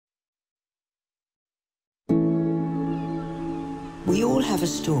We all have a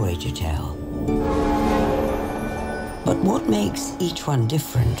story to tell. But what makes each one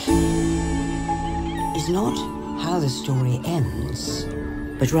different is not how the story ends,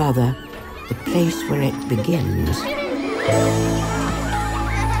 but rather the place where it begins.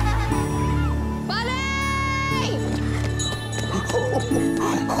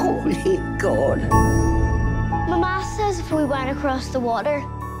 Holy God. Mama says if we went across the water,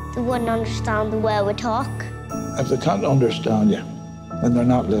 they wouldn't understand the way we talk. If they can't understand you, then they're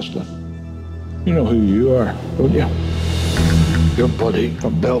not listening. You know who you are, don't you? Your buddy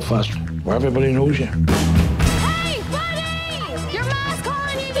from Belfast, where everybody knows you. Hey, buddy! Your mom's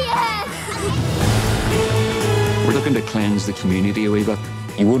calling you. Yes! We're looking to cleanse the community a wee bit.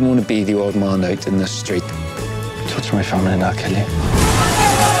 You wouldn't want to be the old man out in the street. Touch my family and I'll kill you.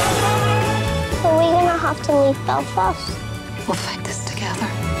 Are we gonna have to leave Belfast? We'll fight this together.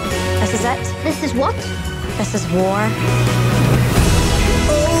 This is it? This is what? This is war.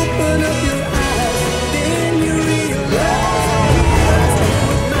 Open up your eyes, then you realize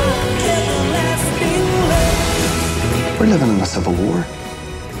We're living in a civil war.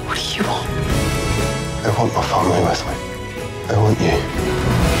 What do you want? I want my family with me. I want you.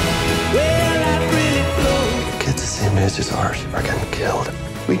 Kids the same age as ours are getting killed.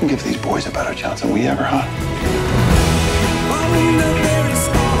 We can give these boys a better chance than we ever had.